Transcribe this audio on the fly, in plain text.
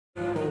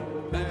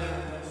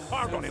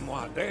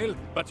Pardonnez-moi, Dale,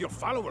 but your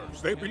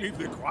followers, they believe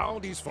the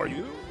crowd is for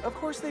you? Of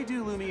course they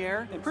do,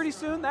 Lumiere. And pretty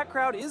soon, that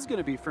crowd is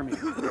gonna be for me.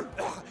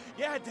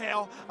 Yeah,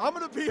 Dale, I'm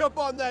gonna be up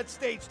on that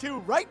stage too,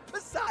 right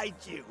beside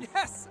you.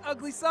 Yes,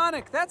 Ugly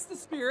Sonic, that's the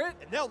spirit.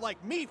 And they'll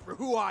like me for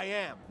who I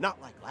am.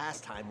 Not like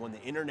last time when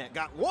the internet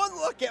got one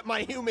look at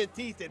my human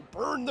teeth and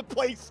burned the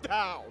place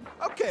down.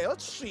 Okay,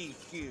 let's see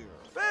here.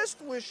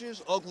 Best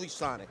wishes, Ugly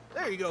Sonic.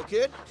 There you go,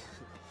 kid.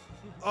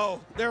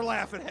 Oh, they're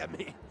laughing at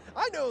me.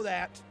 I know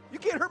that. You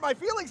can't hurt my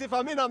feelings if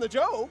I'm in on the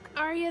joke.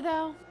 Are you,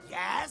 though?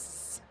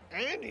 Yes.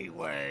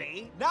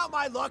 Anyway, now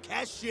my luck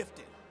has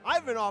shifted.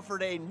 I've been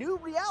offered a new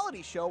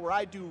reality show where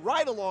I do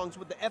ride-alongs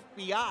with the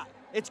FBI.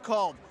 It's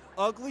called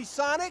Ugly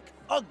Sonic,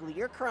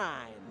 Uglier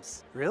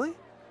Crimes. Really?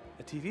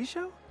 A TV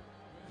show?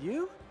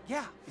 You?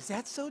 Yeah, is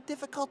that so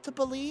difficult to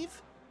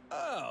believe?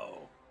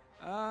 Oh.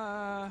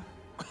 I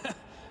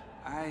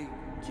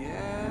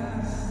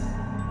guess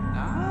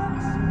not?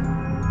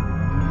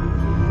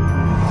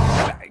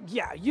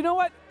 Yeah, you know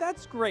what?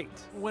 That's great.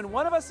 When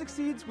one of us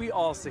succeeds, we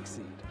all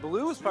succeed.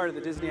 Baloo was part of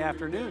the Disney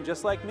Afternoon,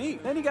 just like me.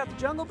 Then he got the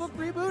Jungle Book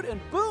reboot,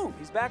 and boom,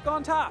 he's back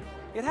on top.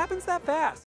 It happens that fast.